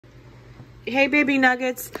Hey, baby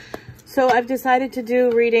nuggets. So I've decided to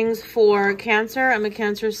do readings for Cancer. I'm a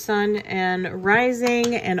Cancer sun and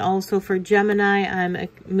rising, and also for Gemini. I'm a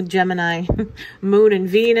Gemini moon and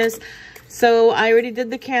Venus. So I already did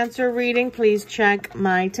the Cancer reading. Please check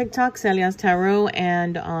my TikTok, Celia's Tarot,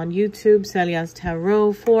 and on YouTube, Celia's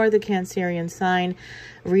Tarot, for the Cancerian sign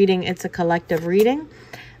reading. It's a collective reading.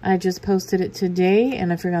 I just posted it today,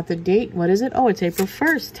 and I forgot the date. What is it? Oh, it's April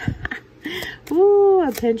 1st. Ooh,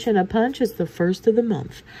 a pinch and a punch. It's the first of the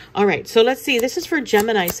month. All right, so let's see. This is for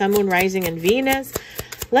Gemini, Sun, Moon, Rising, and Venus.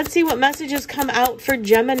 Let's see what messages come out for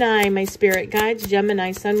Gemini, my spirit guides.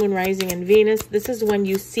 Gemini, Sun, Moon, Rising, and Venus. This is when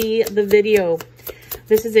you see the video.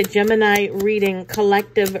 This is a Gemini reading,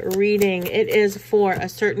 collective reading. It is for a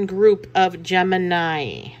certain group of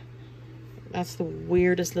Gemini. That's the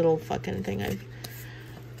weirdest little fucking thing I've...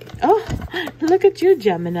 Oh, look at you,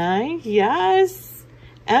 Gemini. Yes.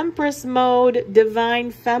 Empress mode,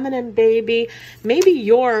 divine feminine, baby. Maybe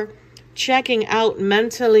you're checking out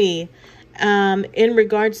mentally in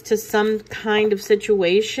regards to some kind of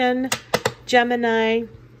situation, Gemini.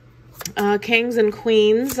 Kings and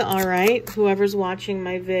queens, all right, whoever's watching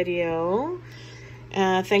my video.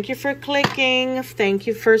 Thank you for clicking. Thank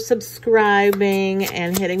you for subscribing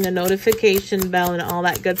and hitting the notification bell and all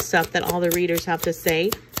that good stuff that all the readers have to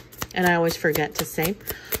say. And I always forget to say.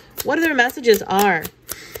 What other messages are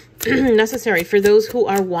necessary for those who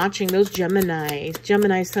are watching, those Gemini,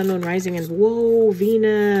 Sun, Moon, Rising, and whoa,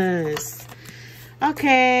 Venus.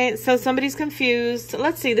 Okay, so somebody's confused.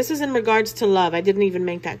 Let's see. This is in regards to love. I didn't even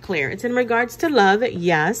make that clear. It's in regards to love.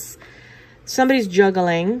 Yes. Somebody's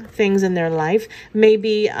juggling things in their life.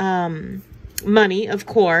 Maybe money, of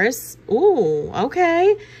course. Ooh,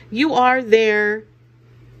 okay. You are there.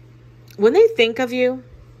 When they think of you,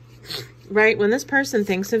 right? When this person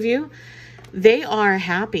thinks of you, they are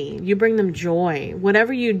happy. You bring them joy.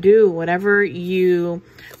 Whatever you do, whenever you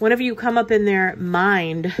come up in their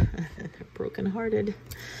mind, they're brokenhearted.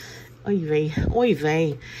 Oy vey, oy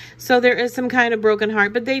vey. So there is some kind of broken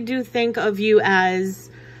heart, but they do think of you as,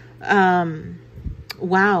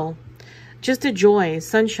 wow, just a joy,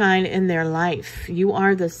 sunshine in their life. You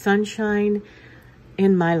are the sunshine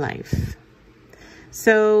in my life.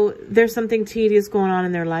 So there's something tedious going on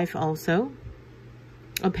in their life also,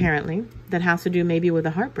 apparently, that has to do maybe with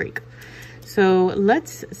a heartbreak. So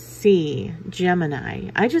let's see,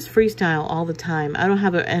 Gemini. I just freestyle all the time. I don't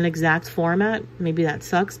have an exact format. Maybe that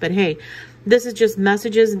sucks, but hey, this is just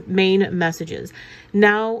messages, main messages.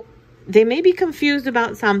 Now, they may be confused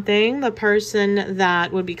about something, the person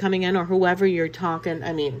that would be coming in or whoever you're talking,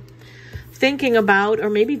 thinking about, or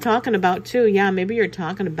maybe talking about too. Yeah, maybe you're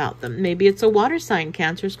talking about them. Maybe it's a water sign,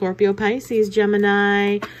 Cancer, Scorpio, Pisces,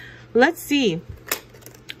 Gemini. Let's see.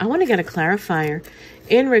 I want to get a clarifier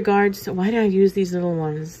in regards to, why did I use these little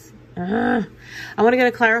ones? I want to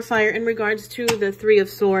get a clarifier in regards to the Three of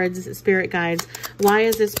Swords, spirit guides. Why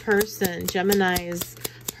is this person, Gemini's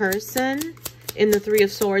person, in the Three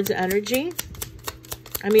of Swords energy?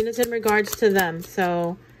 It's in regards to them.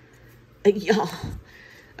 So, yeah.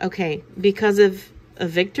 Okay, because of a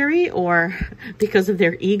victory or because of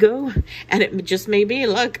their ego? And it just may be,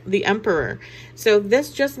 look, the Emperor. So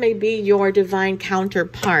this just may be your divine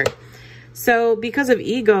counterpart. So because of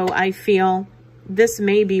ego, I feel this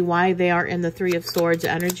may be why they are in the Three of Swords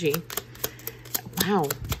energy. Wow.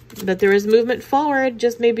 But there is movement forward,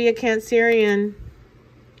 just maybe a Cancerian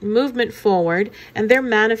movement forward, and they're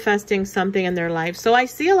manifesting something in their life. So I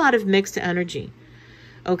see a lot of mixed energy.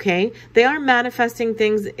 Okay, they are manifesting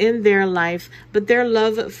things in their life, but their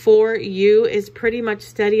love for you is pretty much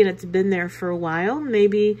steady, and it's been there for a while,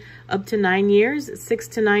 maybe up to 9 years, 6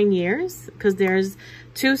 to 9 years, because there's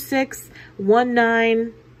 2, 6, 1,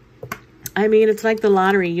 9. It's like the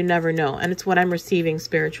lottery, you never know, and it's what I'm receiving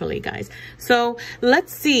spiritually, guys. So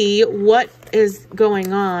let's see what is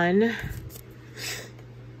going on.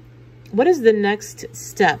 What is the next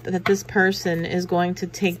step that this person is going to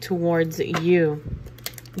take towards you?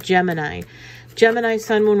 Gemini,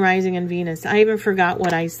 Sun, Moon, Rising, and Venus. I even forgot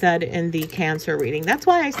what I said in the Cancer reading. That's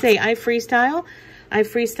why I say I freestyle. I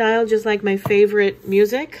freestyle just like my favorite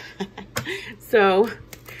music. So,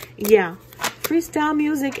 yeah. Freestyle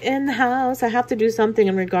music in the house. I have to do something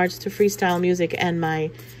in regards to freestyle music and my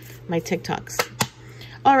TikToks.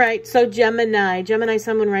 All right, so Gemini,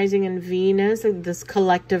 Sun, Moon, Rising, and Venus. This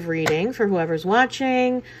collective reading for whoever's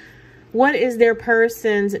watching. What is their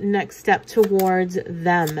person's next step towards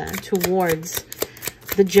them, towards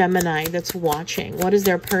the Gemini that's watching? What is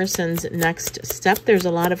their person's next step? There's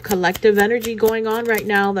a lot of collective energy going on right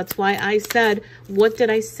now. That's why I said, what did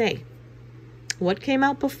I say? What came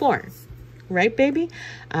out before? Right, baby?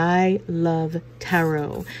 I love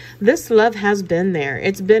tarot. This love has been there.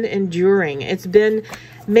 It's been enduring. It's been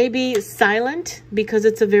maybe silent because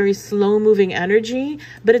it's a very slow-moving energy,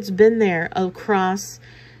 but it's been there across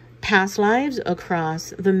past lives,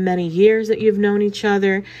 across the many years that you've known each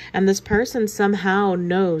other. And this person somehow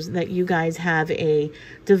knows that you guys have a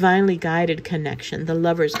divinely guided connection. The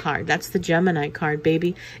Lover's card. That's the Gemini card,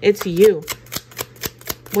 baby. It's you.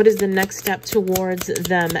 What is the next step towards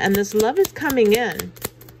them? And this love is coming in.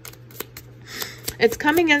 It's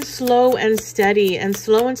coming in slow and steady. And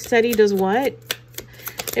slow and steady does what?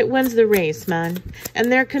 It wins the race, man. And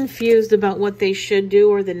they're confused about what they should do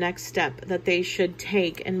or the next step that they should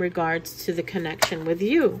take in regards to the connection with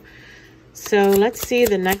you. So let's see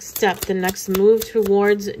the next step, the next move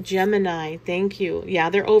towards Gemini. Thank you. Yeah,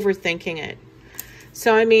 they're overthinking it.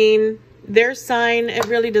 So, I mean, their sign, it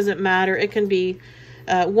really doesn't matter. It can be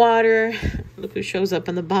water. Look who shows up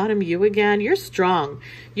on the bottom. You again. You're strong.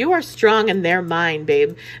 You are strong in their mind,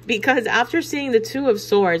 babe. Because after seeing the Two of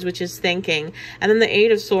Swords, which is thinking, and then the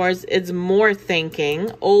Eight of Swords, it's more thinking,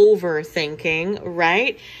 overthinking,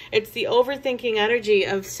 right? It's the overthinking energy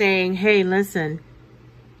of saying, hey, listen,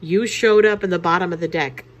 you showed up in the bottom of the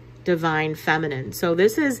deck, Divine Feminine. So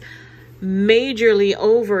this is majorly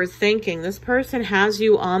overthinking. This person has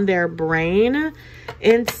you on their brain,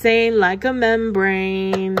 insane like a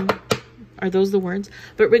membrane. Are those the words?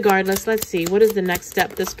 But regardless, let's see. What is the next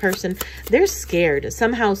step? This person, they're scared,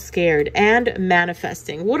 somehow scared, and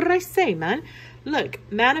manifesting. What did I say, man? Look,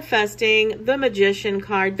 manifesting, the Magician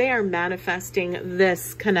card. They are manifesting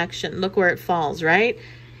this connection. Look where it falls, right?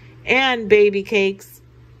 And baby cakes.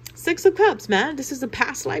 Six of Cups, man. This is a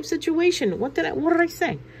past life situation. What did I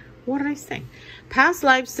say? What did I say? Past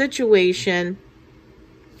life situation.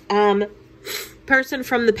 Person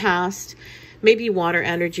from the past. Maybe water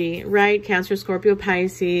energy, right? Cancer, Scorpio,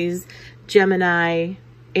 Pisces, Gemini,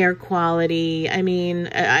 air quality. I mean,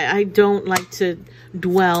 I don't like to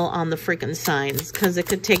dwell on the freaking signs because it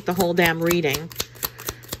could take the whole damn reading.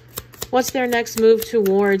 What's their next move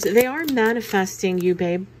towards? They are manifesting you,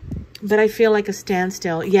 babe. But I feel like a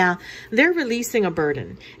standstill. Yeah, they're releasing a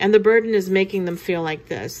burden. And the burden is making them feel like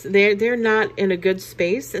this. They're not in a good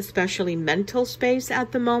space, especially mental space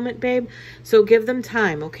at the moment, babe. So give them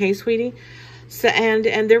time, okay, sweetie? So, and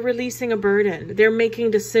they're releasing a burden. They're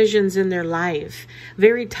making decisions in their life.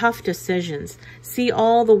 Very tough decisions. See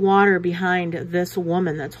all the water behind this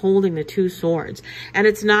woman that's holding the Two Swords. And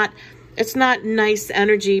it's not nice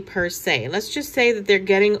energy per se. Let's just say that they're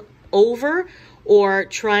getting over or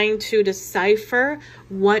trying to decipher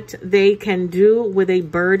what they can do with a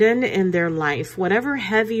burden in their life. Whatever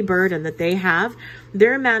heavy burden that they have,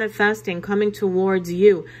 they're manifesting coming towards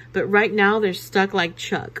you. But right now, they're stuck like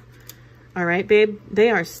Chuck. All right, babe? They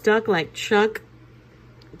are stuck like Chuck.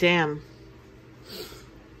 Damn.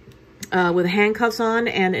 With handcuffs on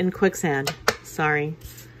and in quicksand. Sorry.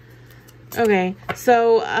 Okay,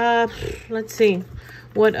 so let's see.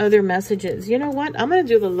 What other messages? You know what? I'm going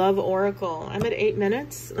to do the Love Oracle. I'm at 8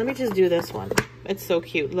 minutes. Let me just do this one. It's so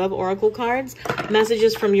cute. Love Oracle cards.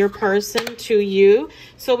 Messages from your person to you.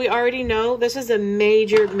 So we already know this is a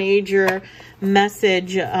major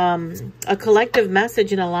message. A collective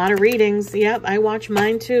message in a lot of readings. Yep, I watch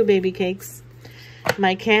mine too, baby cakes.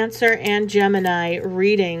 My Cancer and Gemini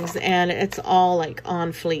readings. And it's all like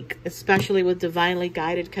on fleek. Especially with divinely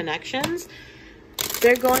guided connections.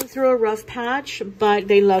 They're going through a rough patch, but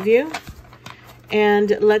they love you.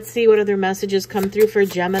 And let's see what other messages come through for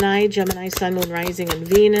Gemini. Gemini, Sun, Moon, Rising, and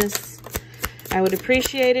Venus. I would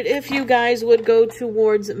appreciate it if you guys would go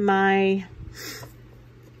towards my,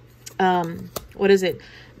 what is it?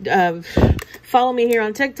 Follow me here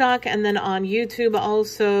on TikTok and then on YouTube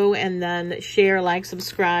also. And then share, like,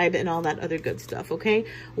 subscribe, and all that other good stuff, okay?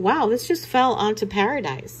 Wow, this just fell onto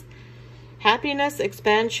paradise. Happiness,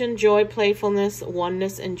 expansion, joy, playfulness,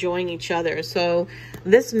 oneness, enjoying each other. So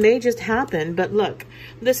this may just happen, but look,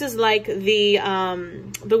 this is like the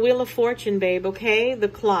Wheel of Fortune, babe, okay? The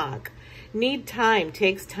clock. Need time,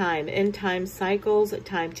 takes time. In time cycles,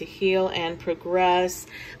 time to heal and progress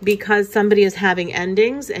because somebody is having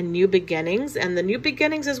endings and new beginnings. And the new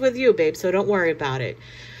beginnings is with you, babe, so don't worry about it.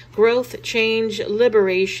 Growth, change,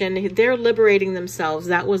 liberation. They're liberating themselves.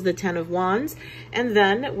 That was the 10 of Wands. And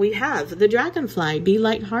then we have the Dragonfly. Be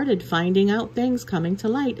lighthearted, finding out things, coming to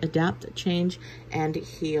light, adapt, change, and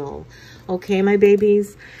heal. Okay, my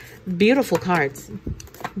babies. Beautiful cards.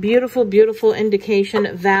 Beautiful, beautiful indication,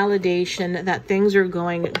 validation that things are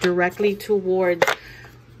going directly towards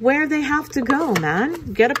where they have to go,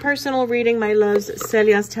 man. Get a personal reading, my loves.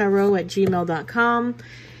 celiastarot@gmail.com.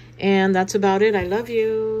 And that's about it. I love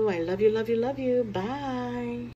you. I love you, love you, love you. Bye.